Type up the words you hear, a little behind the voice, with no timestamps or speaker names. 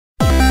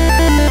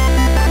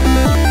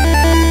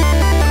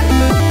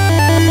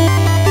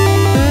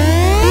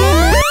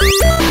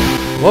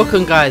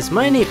Welcome guys,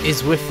 my name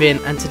is Whiffen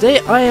and today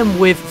I am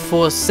with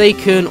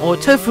Forsaken or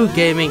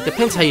Tofuugaming,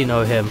 depends how you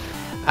know him.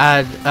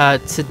 And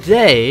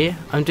today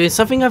I'm doing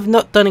something I've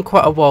not done in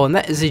quite a while, and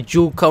that is a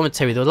dual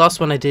commentary. The last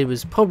one I did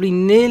was probably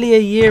nearly a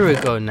year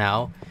ago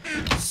now.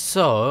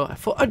 So I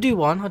thought I'd do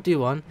one,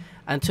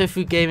 and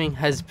Tofuugaming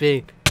has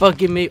been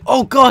bugging me.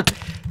 Oh god!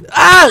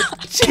 Ah!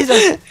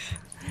 Jesus!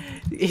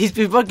 He's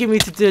been bugging me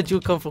to do a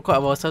dual com for quite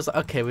a while, so I was like,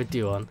 okay, we'll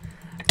do one.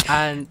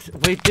 And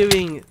we're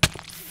doing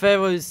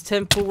Pharaoh's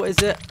Temple, what is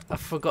it? I've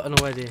forgotten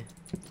already.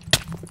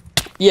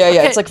 Yeah,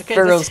 okay, it's like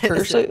Pharaoh's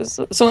Curse,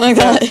 something like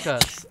that.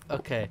 Curse.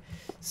 Okay,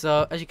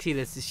 so as you can see,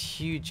 there's this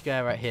huge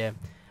guy right here,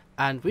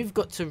 and we've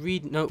got to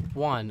read note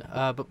 1.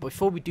 But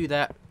before we do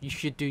that, you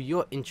should do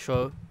your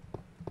intro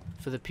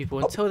for the people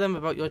and tell them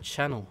about your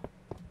channel.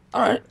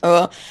 Alright,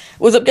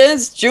 what's up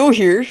guys? Joe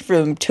here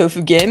from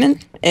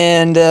Tofuugaming,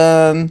 and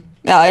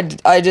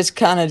I just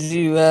kind of do,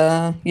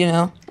 you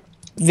know,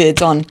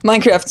 vids on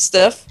Minecraft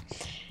stuff.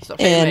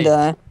 And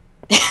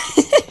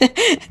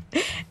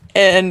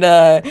and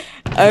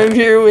I'm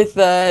here with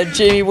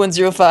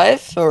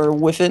Jamie105 or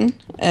Whiffen,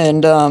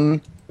 and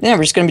yeah,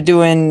 we're just gonna be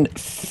doing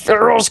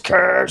Pharaoh's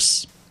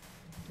Curse.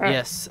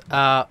 Yes,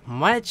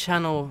 my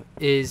channel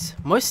is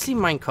mostly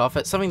Minecraft.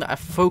 It's something that I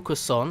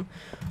focus on,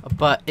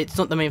 but it's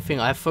not the main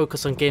thing. I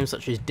focus on games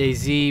such as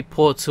DayZ,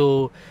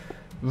 Portal,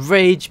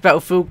 Rage,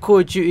 Battlefield, Call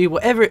of Duty,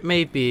 whatever it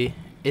may be.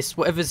 It's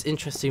whatever's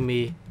interesting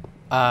me.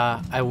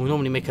 I will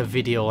normally make a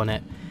video on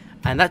it.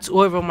 And that's all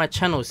over on my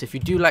channel, so if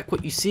you do like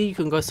what you see, you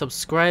can go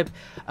subscribe.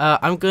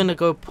 I'm going to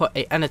go put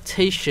an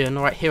annotation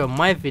right here on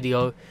my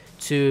video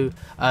to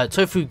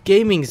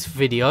Tofuugaming's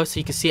video, so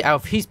you can see it out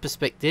of his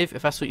perspective,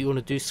 if that's what you want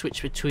to do,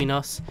 switch between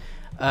us.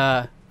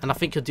 And I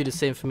think you'll do the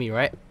same for me,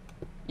 right?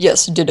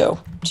 Yes, ditto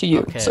to you,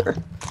 okay, sir.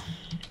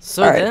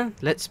 So then,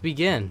 let's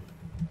begin.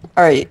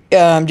 Alright, do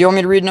you want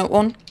me to read note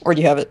 1, or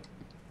do you have it?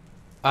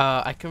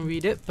 I can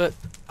read it, but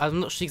I'm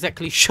not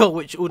exactly sure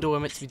which order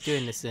we're meant to be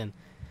doing this in.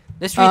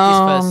 Let's read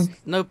this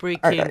first. No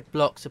breaking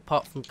blocks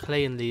apart from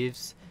clay and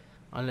leaves.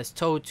 Unless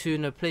told to,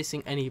 no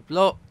placing any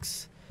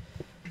blocks.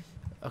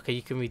 Okay,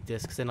 you can read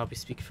this, because then I'll be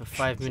speaking for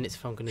 5 minutes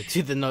if I'm going to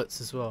do the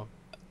notes as well.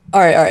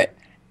 Alright.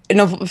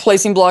 No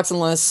placing blocks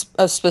unless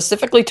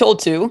specifically told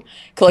to.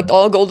 Collect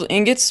all gold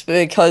ingots,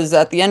 because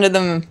at the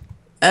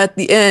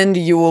end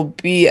you will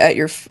be at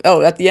your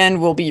at the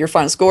end will be your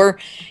final score.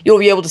 You'll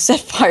be able to set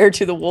fire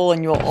to the wool,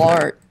 and you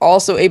are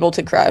also able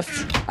to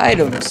craft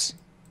items.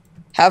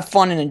 Have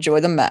fun and enjoy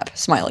the map.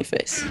 Smiley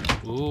face.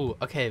 Ooh,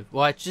 okay.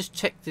 Well, I just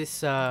checked this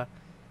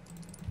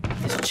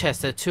this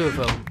chest. There are 2 of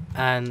them,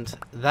 and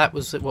that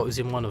was what was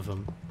in one of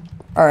them.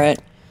 All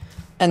right.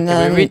 And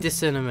then we'll read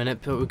this in a minute,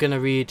 but we're gonna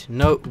read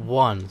note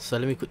 1. So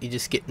let me quickly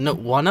just get note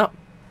 1 up.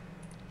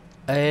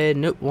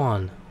 Note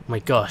 1. Oh my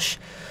gosh.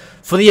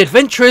 For the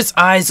adventurer's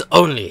eyes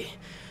only.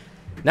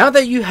 Now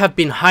that you have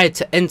been hired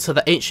to enter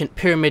the ancient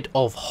pyramid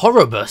of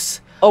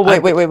Horribus. Oh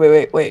wait.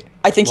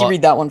 I think you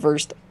read that one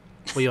first.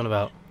 What are you on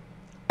about?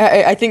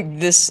 I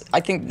think this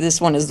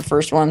one is the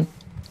first one.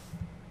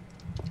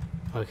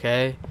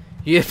 Okay.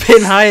 You have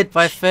been hired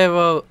by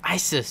Pharaoh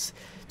Ises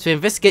to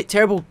investigate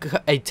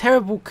a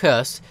terrible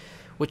curse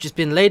which has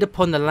been laid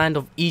upon the land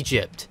of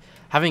Egypt.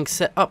 Having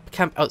set up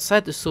camp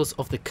outside the source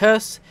of the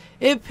curse,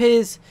 it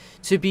appears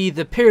to be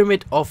the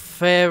pyramid of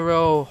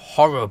Pharaoh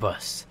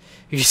Horribus.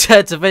 You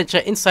said to venture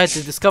inside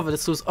to discover the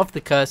source of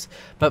the curse,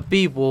 but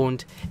be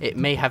warned, it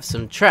may have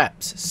some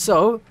traps.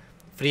 So,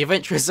 for the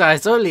adventurer's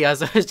eyes only,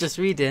 as I was just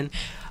reading,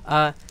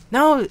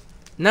 now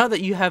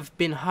that you have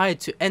been hired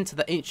to enter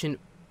the ancient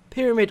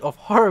pyramid of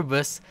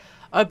Horribus,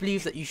 I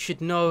believe that you should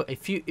know a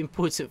few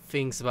important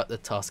things about the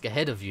task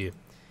ahead of you.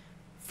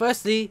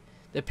 Firstly,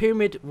 the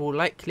pyramid will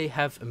likely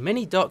have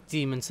many dark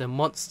demons and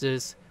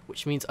monsters,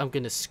 which means I'm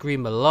going to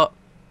scream a lot,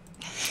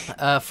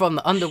 from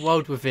the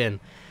underworld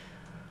within.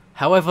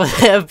 However,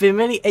 there have been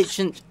many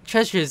ancient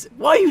treasures.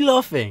 Why are you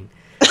laughing?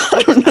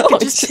 I don't know. I can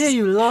just hear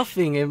you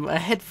laughing in my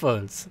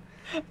headphones.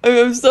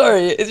 I'm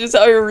sorry, it's just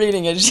how you're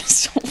reading it. It's just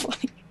so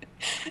funny.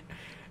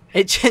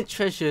 Ancient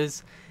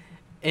treasures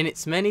in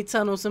its many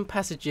tunnels and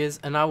passages,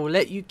 and I will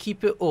let you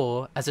keep it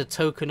all as a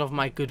token of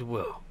my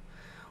goodwill.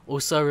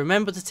 Also,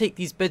 remember to take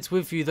these beds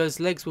with you.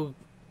 Those legs will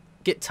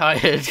get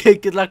tired.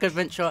 Good luck,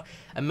 adventurer,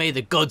 and may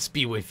the gods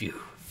be with you.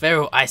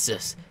 Pharaoh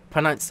Ises,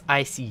 pronounced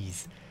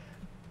Ises.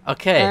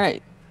 Okay.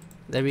 Alright.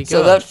 There we go.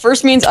 So that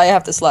first means I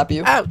have to slap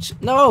you. Ouch!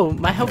 No,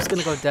 my health's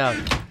gonna go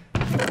down.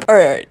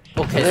 Alright.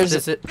 Okay,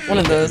 there's one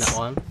of those.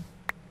 Alright,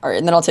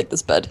 and then I'll take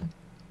this bed.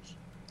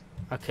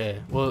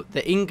 Okay, well,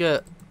 the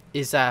ingot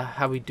is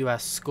how we do our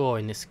score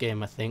in this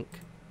game, I think.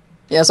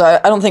 Yeah, so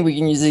I don't think we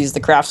can use these to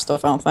craft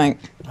stuff, I don't think.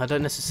 I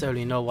don't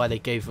necessarily know why they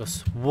gave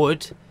us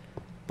wood,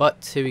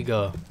 but here we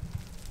go.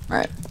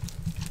 Alright.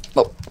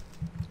 Oh.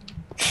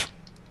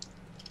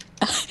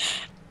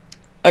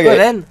 Okay. Well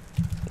then.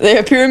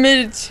 The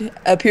pyramid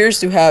appears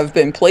to have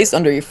been placed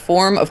under a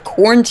form of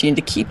quarantine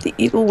to keep the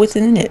evil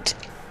within it.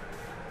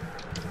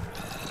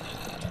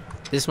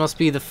 This must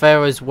be the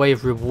Pharaoh's way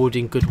of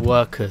rewarding good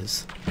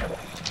workers.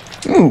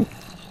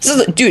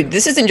 Dude,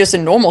 this isn't just a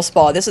normal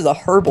spa, this is a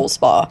herbal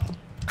spa.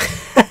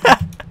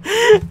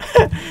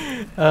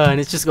 And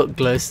it's just got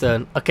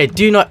glowstone. Okay,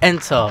 do not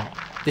enter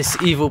this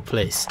evil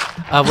place.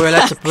 We're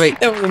allowed to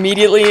break. And we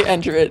immediately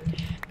enter it.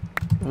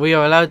 We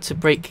are allowed to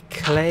break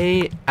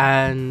clay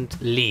and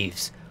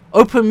leaves.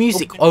 Open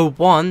music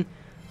 01.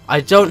 I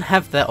don't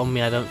have that on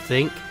me, I don't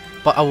think,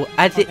 but I will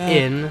add it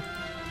in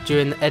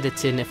during the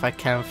editing if I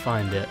can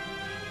find it.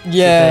 Yeah.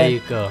 So there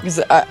you go. Because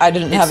I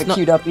didn't have it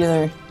queued up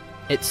either.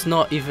 It's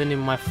not even in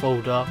my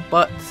folder,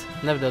 but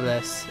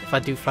nevertheless, if I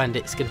do find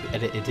it, it's going to be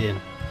edited in.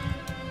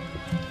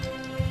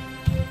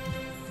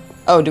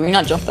 Oh, do we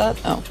not jump that?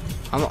 Oh.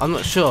 I'm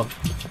not sure.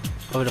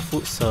 I would have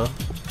thought so.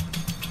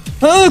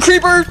 Oh,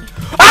 creeper!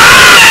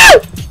 Ah!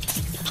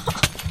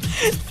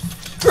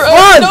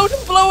 Run! No,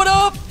 don't blow it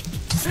up!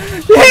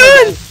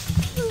 Run!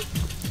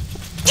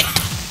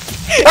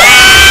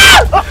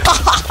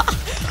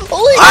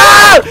 Holy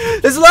Ah!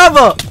 There's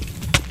lava!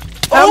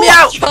 Help me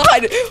out!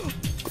 God!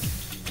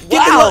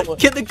 Wow!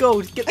 Get the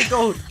gold! Get the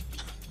gold!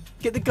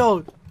 Get the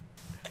gold!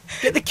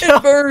 Get the kill!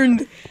 It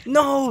burned!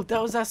 No,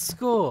 that was our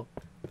score.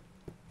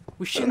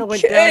 We shouldn't have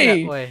went down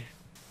that way.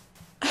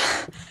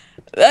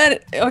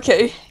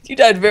 Okay, you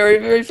died very,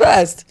 very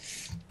fast.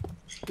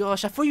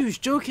 Gosh, I thought you was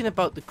joking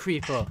about the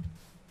creeper.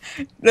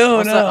 No,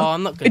 Like, oh,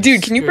 I'm not gonna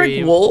Dude, can you break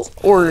scream. wool?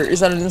 Or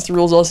is that against the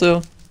rules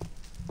also?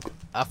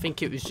 I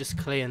think it was just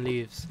clay and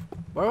leaves.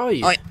 Where are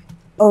you?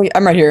 Oh, yeah,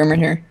 I'm right here, I'm right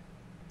here.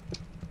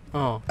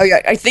 Oh. Oh,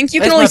 yeah, I think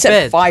you can Where's only my set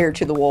bed? fire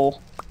to the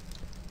wool.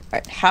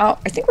 Alright, how?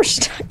 I think we're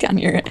stuck down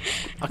here.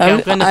 Okay,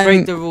 I'm gonna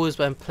break the rules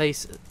and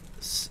place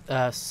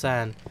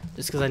sand.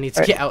 Just because I need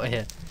to get out of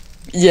here.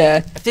 Yeah.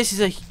 If this is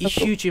a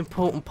huge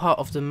important part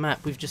of the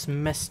map, we've just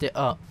messed it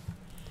up.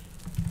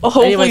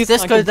 Oh, Anyways,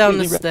 let's go down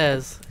the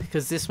stairs.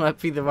 Because this might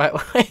be the right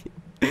way.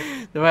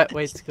 The right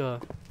way to go.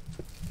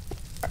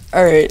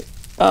 Alright.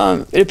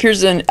 It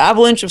appears an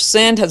avalanche of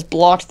sand has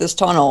blocked this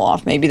tunnel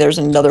off. Maybe there's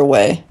another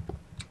way.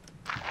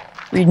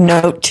 Read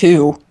note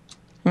 2.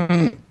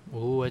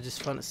 Oh, I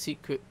just found a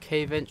secret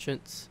cave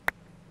entrance.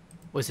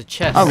 Was a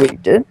chest. Oh, we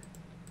did?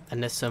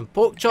 And there's some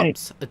pork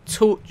chops, a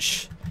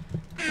torch,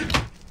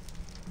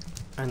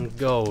 and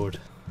gold.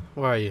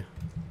 Where are you?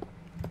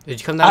 Did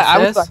you come downstairs? I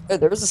was back there.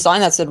 There was a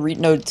sign that said read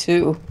note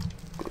 2.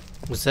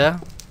 Was there?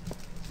 Well,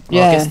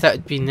 Yeah. I guess that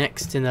would be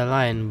next in the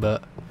line,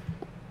 but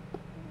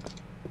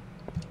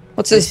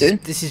What's this,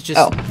 dude? this is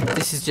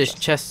just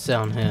chests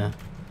down here.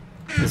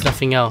 There's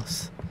nothing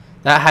else.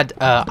 That had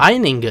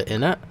iron ingot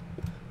in it,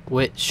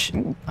 which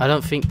I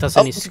don't think does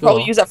any You could score.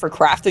 probably use that for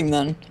crafting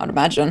then, I'd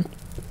imagine.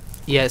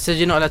 Yeah, it says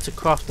you're not allowed to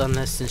craft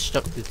unless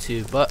instructed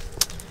to, but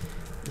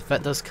if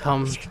that does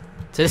come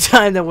to the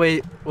time that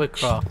we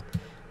craft.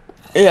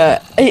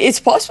 Yeah, it's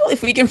possible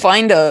if we can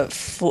find a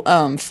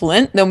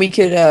flint, then we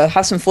could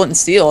have some flint and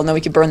steel, and then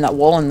we could burn that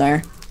wall in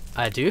there.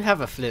 I do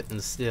have a flint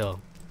and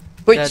steel.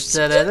 Wait,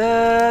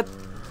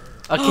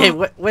 Okay,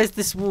 where's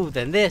this wall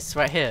then? This,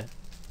 right here.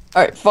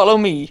 Alright, follow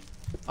me.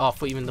 Oh, I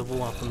thought you meant the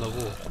wall up on the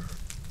wall.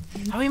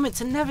 How are we meant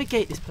to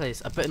navigate this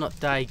place? I better not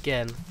die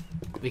again.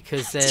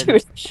 Because then...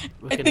 Dude,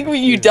 I think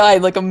you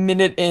died like a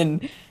minute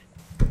in.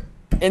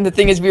 And the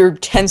thing is, we were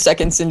 10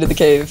 seconds into the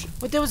cave.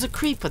 But there was a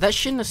creeper. That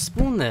shouldn't have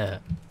spawned there.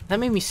 That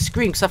made me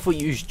scream because I thought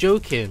you was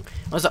joking.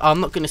 I was like, oh,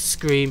 I'm not going to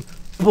scream.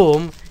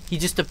 Boom. He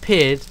just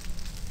appeared.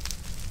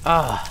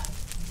 Ah.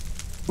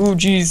 Ooh,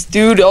 jeez.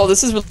 Dude, oh,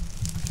 this is...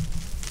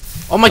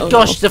 Oh my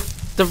gosh, no.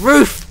 the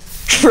roof.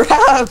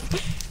 Crap!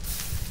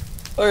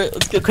 Alright,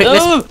 let's get... Quick,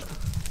 oh!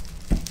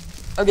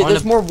 Okay,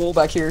 there's more wool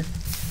back here.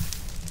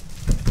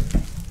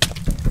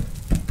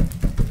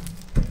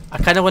 I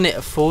kind of want it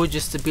to fall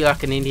just to be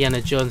like an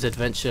Indiana Jones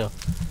adventure.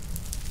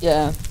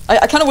 Yeah.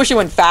 I kind of wish it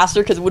went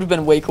faster because it would have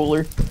been way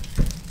cooler.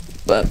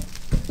 But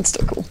it's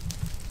still cool.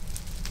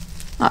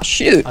 Ah,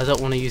 shoot. I don't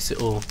want to use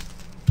it all.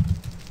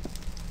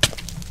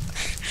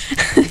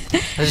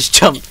 I just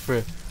jumped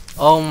through.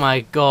 Oh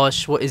my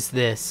gosh, what is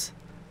this?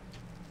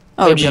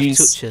 Oh, wait, we have jeez.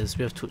 torches.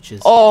 We have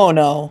torches. Oh,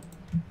 no.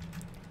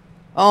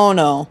 Oh,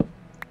 no.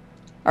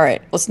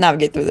 Alright, let's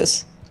navigate through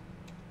this.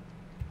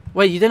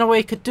 Wait, you don't know what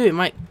you could do? It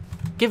might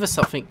give us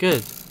something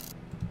good.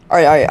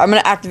 Alright, I'm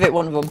gonna activate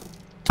one of them.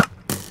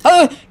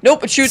 Oh,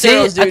 nope, it shoots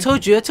arrows, dude. I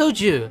told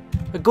you.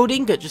 A gold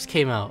ingot just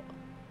came out.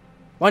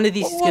 One of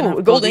these is gonna have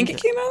a gold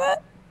ingot came out of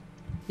that?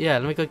 Yeah,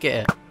 let me go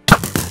get it.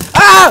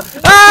 Ah!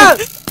 Ah!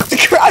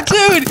 Crap,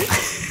 dude!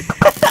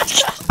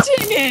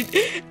 Dang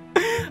it!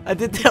 I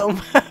did that on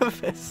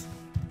purpose.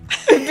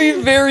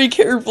 Be very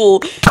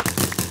careful.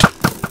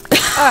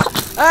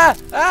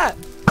 Ah!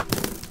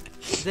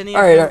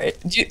 Alright.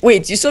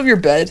 Wait, do you still have your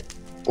bed?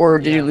 Or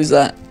did you lose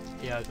that?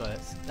 Yeah, I got it.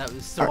 That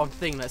was the one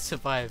thing that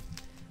survived.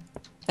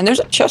 And there's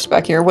a chest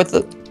back here with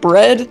the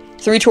bread,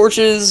 3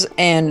 torches,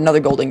 and another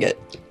gold ingot.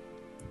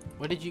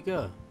 Where did you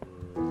go?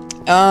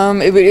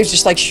 It was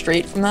just like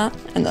straight from that,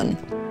 and then...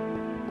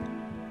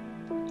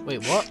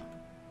 Wait, what?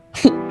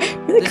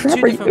 Where the There's crap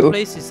two are different you?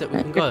 places that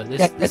we can go.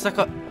 There's like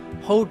a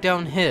hole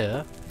down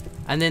here,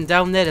 and then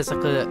down there there's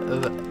like a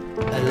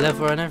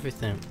lever and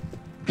everything.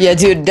 Yeah,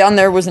 dude, down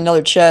there was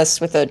another chest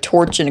with a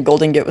torch and a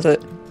gold ingot with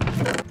it.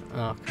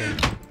 Oh, okay.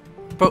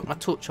 Broke my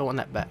torch, I want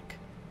that back.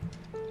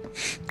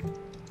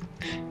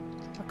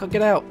 Can't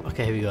get out.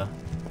 Okay, here we go.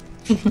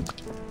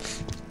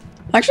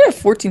 I actually have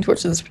 14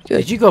 torches. That's pretty good.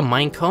 Did you go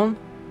minecon?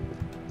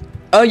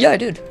 Oh yeah, I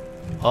did.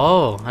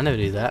 Oh, I never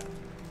do that.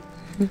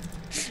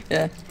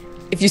 Yeah.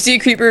 If you see a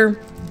creeper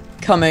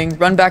coming,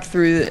 run back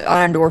through the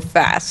iron door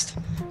fast.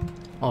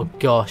 Oh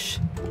gosh.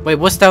 Wait,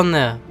 what's down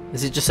there?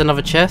 Is it just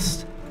another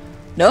chest?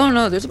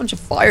 No, there's a bunch of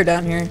fire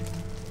down here.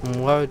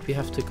 And why would we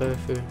have to go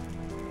through?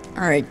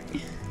 Alright.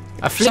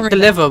 I flicked the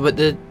lever, but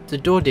the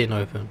door didn't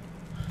open.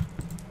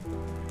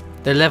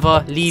 The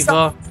lever,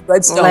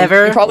 Redstone.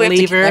 lever, You probably have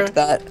to lever. connect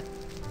that.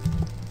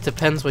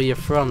 Depends where you're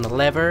from. The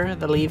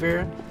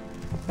lever.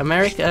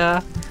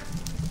 America.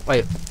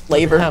 Wait.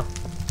 Labor. What the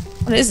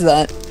hell? What is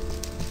that?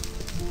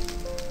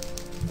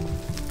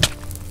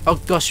 Oh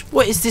gosh,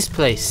 what is this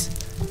place?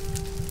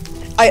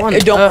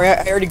 Don't worry,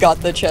 I already got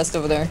the chest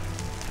over there.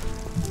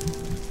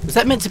 Was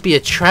that meant to be a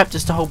trap?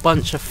 Just a whole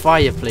bunch of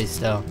fireplace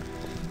down.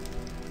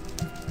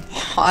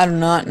 I do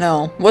not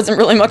know. Wasn't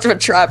really much of a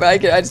trap. I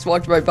just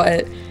walked right by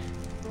it.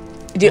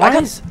 Dude, I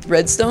got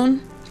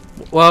redstone.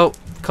 Well,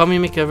 can't we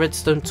make a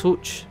redstone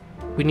torch?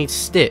 We need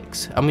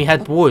sticks, and we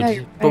had wood,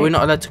 yeah, but we're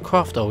not allowed to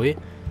craft, are we?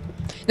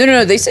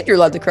 No. They said you're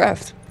allowed to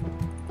craft.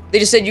 They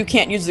just said you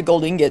can't use the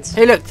gold ingots.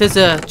 Hey, look, there's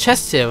a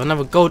chest here.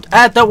 Another gold.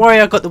 Ah, don't worry,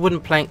 I got the wooden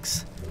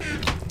planks.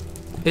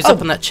 Who's up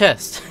on that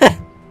chest?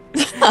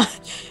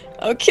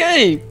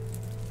 Okay.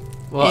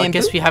 Well, I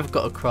guess we have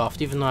got a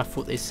craft, even though I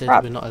thought they said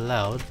we're not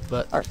allowed.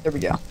 But alright, there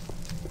we go.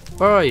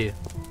 Where are you?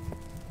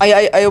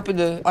 I opened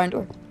the iron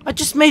door. I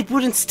just made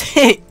wooden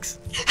sticks.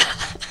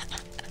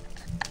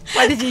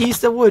 Why did you use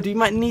the wood? You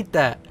might need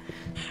that.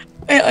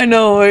 I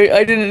know.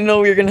 I didn't know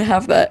we were gonna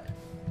have that.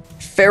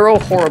 Pharaoh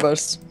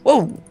Horribus.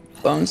 Whoa,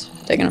 bones.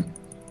 Taking them.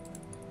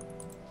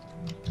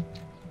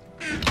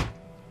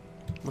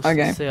 What's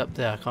Okay. it say up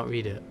there? I can't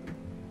read it.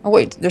 Oh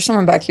wait, there's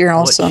someone back here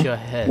also. Watch your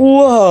head.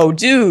 Whoa,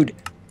 dude.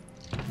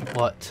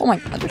 What? Oh my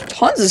god, there's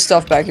tons of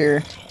stuff back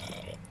here.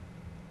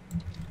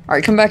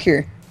 Alright, come back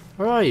here.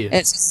 Where are you?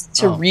 It's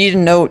to read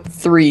note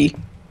 3.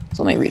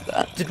 So let me read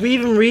that. Did we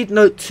even read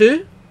note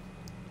 2?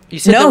 You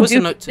said there No, was dude,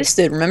 a note 2. this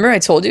did. Remember I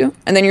told you?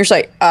 And then you're just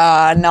like,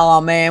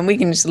 nah, man, we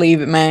can just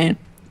leave it, man.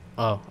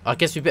 Oh, I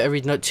guess we better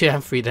read note 2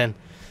 and 3 then.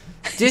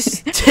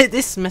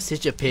 This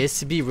message appears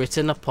to be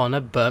written upon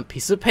a burnt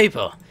piece of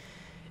paper.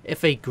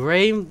 If a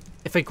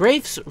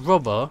graves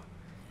robber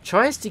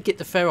tries to get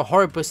the Pharaoh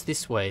Horribus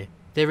this way,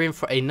 they're in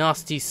for a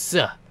nasty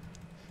sir.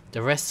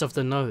 The rest of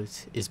the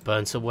note is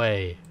burnt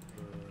away.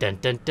 Dun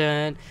dun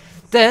dun.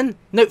 Then,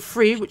 note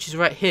 3, which is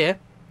right here.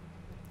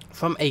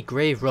 From a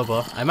grave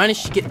robber, I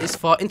managed to get this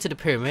far into the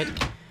pyramid.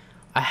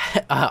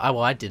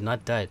 Well, I didn't, I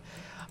died.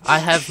 I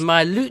have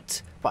my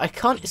loot, but I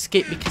can't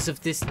escape because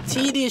of this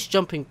tedious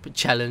jumping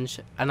challenge,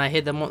 and I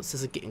hear the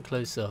monsters are getting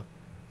closer.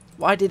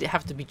 Why did it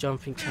have to be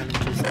jumping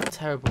challenges? That's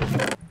terrible.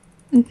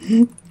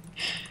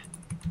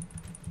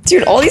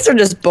 Dude, all these are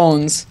just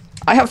bones.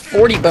 I have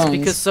 40 bones. It's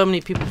because so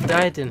many people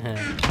died in here.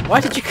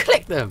 Why did you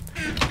collect them?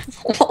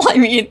 Well, I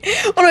mean,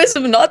 what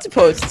am I not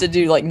supposed to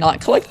do? Like,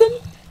 not collect them?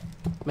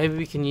 Maybe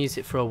we can use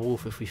it for a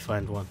wolf if we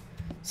find one.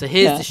 So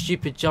here's the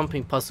stupid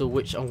jumping puzzle,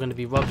 which I'm going to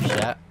be rubbish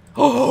at.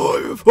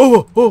 Oh!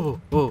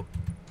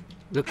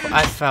 Look what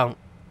I found.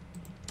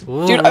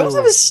 Ooh. Dude, I also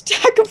have a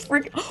stack of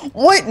freak.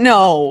 What?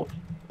 No.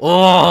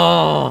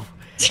 Oh!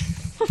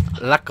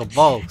 Like a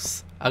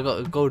boss. I got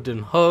a golden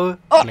hoe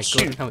and a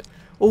golden helmet.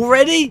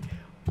 Already?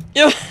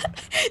 Yeah.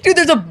 Dude,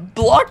 there's a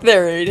block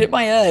there. It hit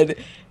my head.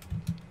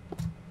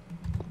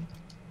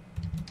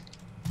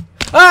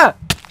 Ah!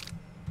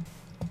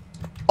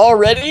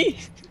 Already?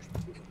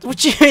 What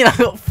do you mean I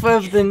got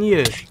further than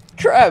you?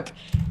 Crap.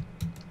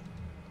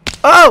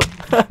 Oh!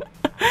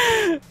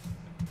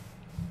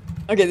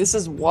 Okay, this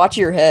is watch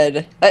your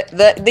head.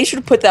 They should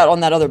have put that on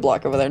that other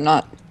block over there,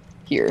 not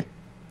here.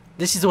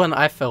 This is the one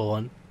I fell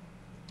on.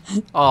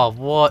 Oh,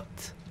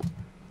 what?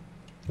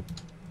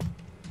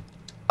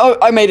 Oh,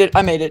 I made it.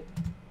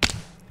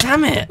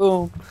 Damn it!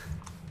 Boom.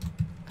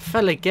 I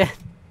fell again.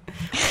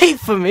 Wait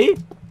for me.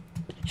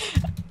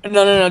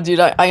 No, dude.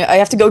 I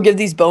have to go give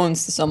these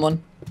bones to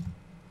someone.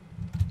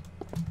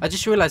 I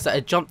just realized that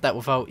I jumped that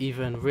without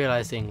even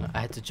realizing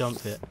I had to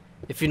jump it.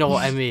 If you know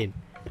what I mean.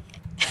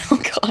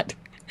 Oh god.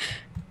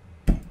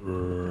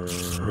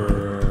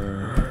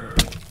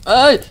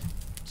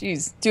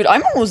 Jeez. Dude,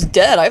 I'm almost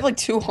dead. I have like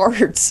 2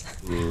 hearts.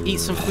 Eat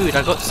some food.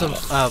 I got some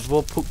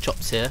raw pork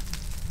chops here.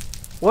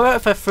 What about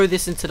if I throw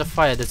this into the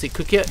fire? Does it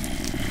cook it?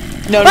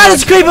 No, Ah,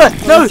 there's a creeper!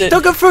 No,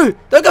 don't go through!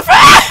 Don't go through!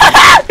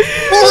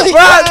 Holy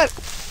Run!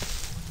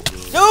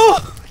 No!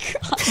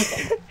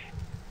 God.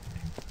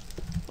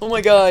 Oh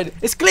my god.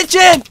 It's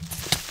glitching!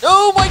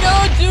 Oh my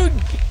god, dude!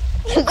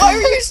 Why are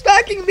you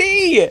smacking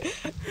me?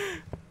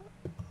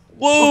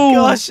 Whoa! Oh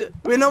gosh,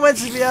 we're not meant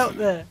to be out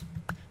there.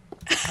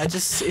 I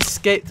just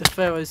escaped the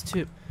Pharaoh's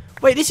tomb.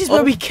 Wait, this is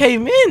where we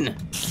came in!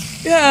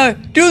 Yeah!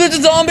 Dude, there's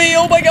a zombie!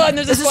 Oh my god, and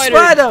there's a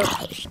spider!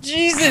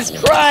 Jesus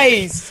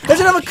Christ! There's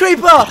another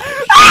creeper!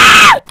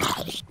 Ah!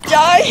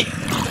 Die!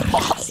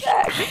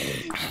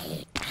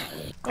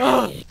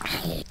 Oh,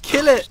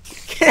 kill it!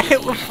 Kill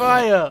it with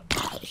fire!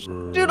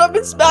 Dude, I've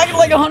been smacking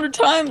like 100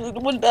 times. It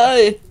wouldn't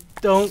die.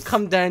 Don't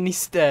come down these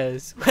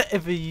stairs.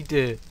 Whatever you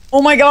do.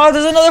 Oh my god,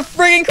 there's another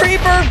friggin'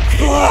 creeper!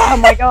 Oh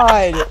my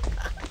god.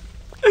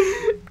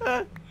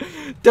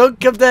 Don't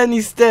come down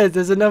these stairs.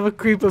 There's another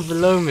creeper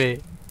below me.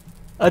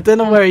 I don't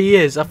know where he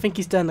is. I think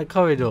he's down the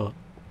corridor.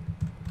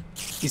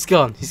 He's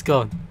gone. He's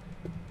gone.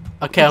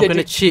 Okay, I'm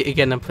gonna cheat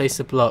again and place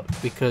a block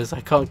because I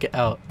can't get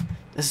out.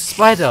 There's a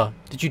spider.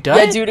 Did you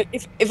die? Yeah, dude,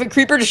 if a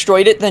creeper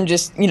destroyed it, then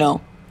just, you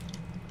know,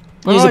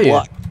 Where use are a you?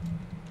 block.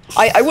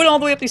 I went all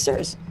the way up these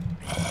stairs.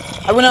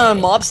 I went on a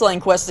mob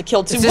slaying quest to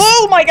kill 2. Is this-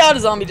 Whoa, my god, a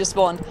zombie just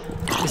spawned.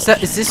 Is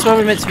this where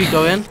we're meant to be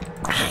going?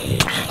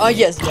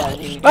 Yes,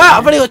 yeah. Ah,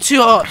 I've only got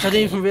 2 hearts. I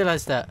didn't even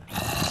realize that.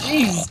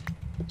 Jeez.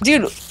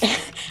 Dude.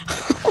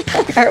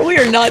 We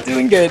are not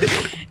doing good.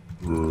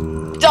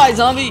 Die,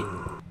 zombie.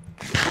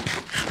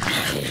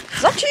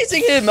 Stop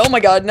chasing him. Oh my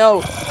god,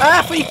 no.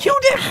 Ah, but you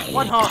killed him.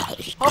 1 heart.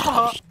 Half a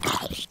heart.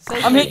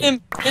 Save I'm me.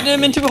 hitting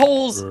him in 2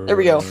 holes. There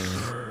we go.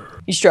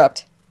 He's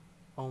trapped.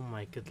 Oh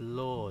my good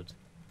lord.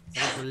 I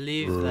can't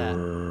believe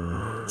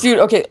that. Dude,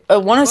 okay, I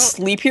want to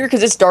sleep here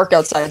because it's dark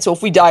outside, so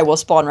if we die, we'll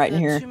spawn right in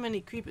There are here. too many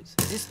creepers.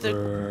 Is this the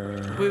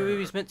where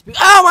he's meant to be?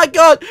 Oh my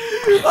god!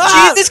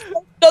 Ah! Jesus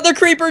Christ, another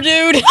creeper,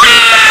 dude!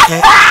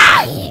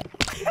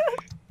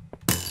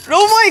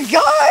 Oh my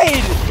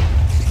god!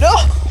 No!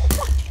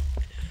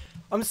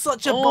 I'm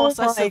such a Oh boss,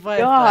 I my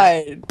survived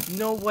god! that.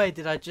 No way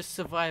did I just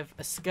survive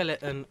a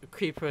skeleton, a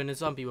creeper, and a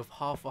zombie with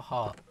half a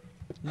heart.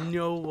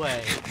 No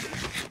way.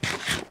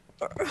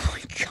 Oh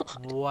my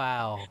god.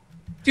 Wow.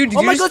 Dude, did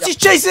Oh you my just- god, she's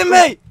chasing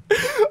me!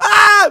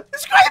 Ah!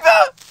 It's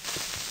creeper!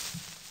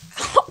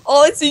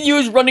 All I see you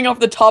is running off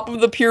the top of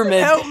the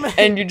pyramid, Help me.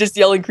 and you're just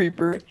yelling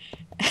creeper.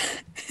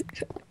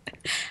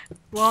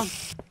 One.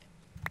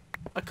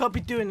 I can't be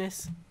doing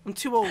this. I'm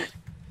too old.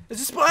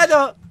 There's a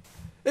spider!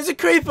 There's a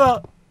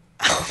creeper!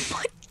 Oh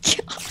my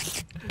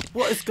god.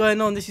 What is going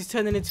on? This is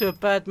turning into a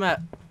bad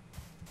map.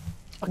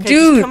 Okay,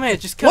 Dude, just come here.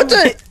 Just come what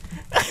the- here.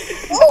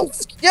 Oh,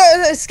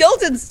 yeah,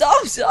 skeleton,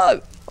 stop!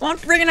 I'm on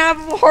friggin' half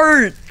of a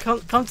heart!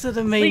 Come to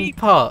the main Wait.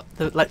 part,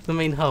 the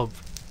main hub.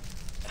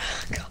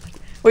 God.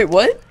 Wait,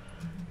 what?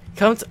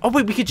 Come to. Oh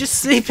wait, we could just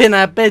sleep in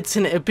our beds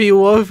and it'd be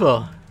all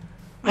over.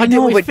 Why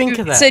didn't we think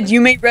of it that? said you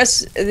may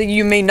rest.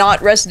 You may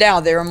not rest now.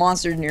 There are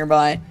monsters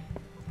nearby.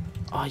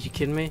 Oh, are you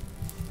kidding me?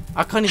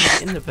 I can't even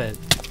get in the bed.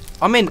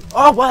 I mean,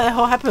 oh, what the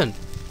hell happened?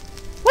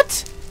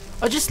 What?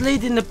 I just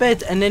laid in the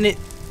bed and then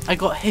I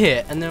got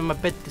hit and then my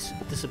bed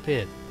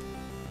disappeared.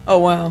 Oh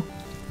wow.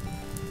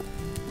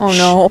 Oh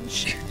no.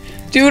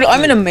 Dude,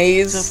 I'm in a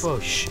maze.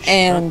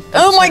 And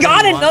oh my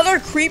god, another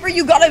creeper!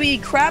 You gotta be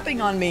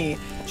crapping on me.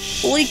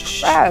 Holy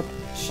crap.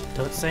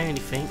 Don't say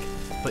anything,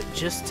 but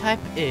just type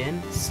in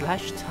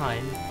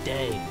 /time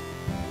day.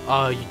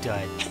 Oh, you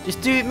died.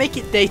 Just do it, make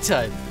it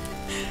daytime.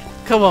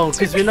 Come on,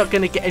 because we're not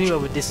going to get anywhere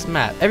with this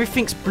map.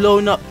 Everything's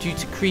blown up due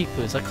to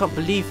creepers. I can't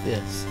believe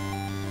this.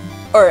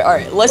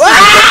 Alright, let's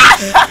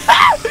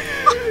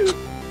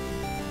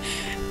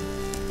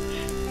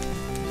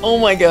Oh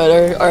my god,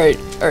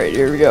 alright,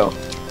 here we go.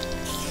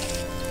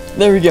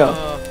 There we go.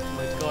 Oh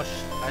my gosh,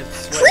 I'm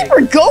sweating.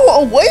 Creeper,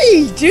 go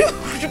away, dude!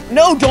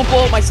 No, don't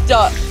blow up my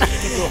stuff.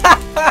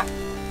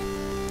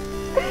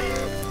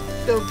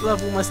 Don't blow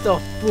up all my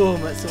stuff.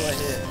 Boom, that's all I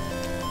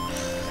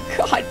hear.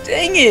 God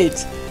dang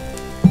it.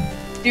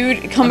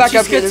 Dude, come I'm back too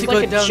up here. scared There's to go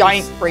like a down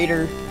giant this.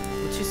 crater.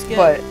 I'm too scared.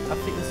 But- I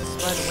think there's a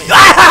spider. Wait.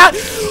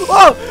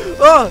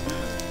 Ah!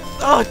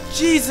 Oh,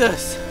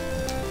 Jesus.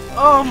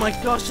 Oh my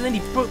gosh, and then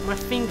he broke my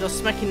finger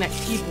smacking that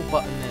keyboard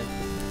button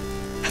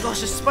there.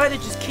 Gosh, a spider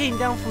just came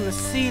down from the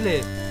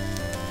ceiling.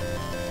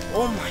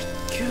 Oh my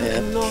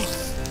good lord.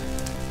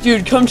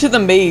 Dude, come to the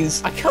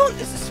maze. I can't,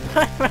 there's a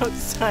spider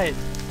outside.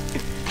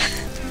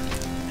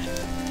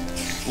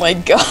 My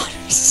god,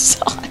 you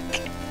suck.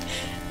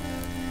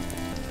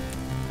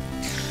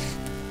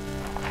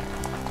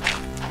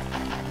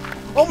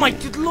 Oh my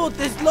good lord,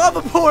 there's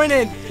lava pouring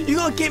in. You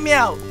gotta get me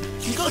out.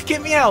 You gotta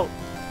get me out.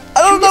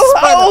 I don't Kill know the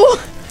spider.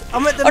 how.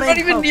 I'm at the I'm main not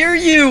even hub. near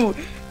you.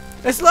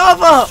 There's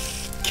lava.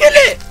 Kill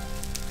it.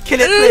 Kill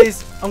it,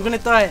 please. I'm gonna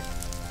die.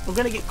 I'm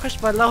gonna get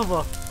crushed by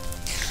lava.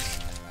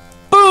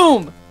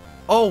 Boom.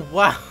 Oh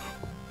wow.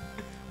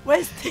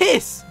 Where's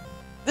this?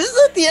 This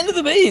is at the end of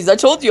the maze. I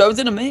told you I was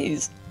in a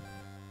maze.